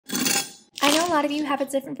lot of you have a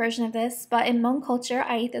different version of this, but in Hmong culture,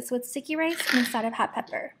 I eat this with sticky rice and a side of hot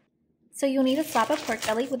pepper. So you'll need a slab of pork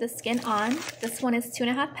belly with the skin on. This one is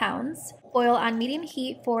 2.5 pounds. Boil on medium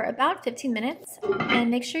heat for about 15 minutes. And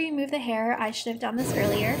make sure you move the hair. I should have done this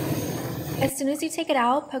earlier. As soon as you take it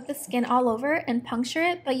out, poke the skin all over and puncture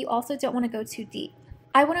it, but you also don't want to go too deep.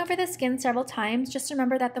 I went over the skin several times. Just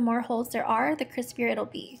remember that the more holes there are, the crispier it'll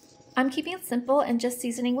be. I'm keeping it simple and just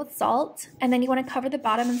seasoning with salt, and then you want to cover the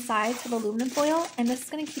bottom and sides with aluminum foil, and this is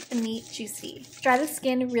going to keep the meat juicy. Dry the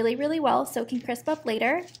skin really well so it can crisp up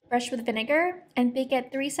later. Brush with vinegar and bake at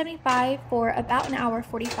 375 for about an hour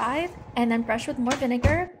 45, and then brush with more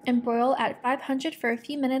vinegar and broil at 500 for a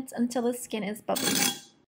few minutes until the skin is bubbly.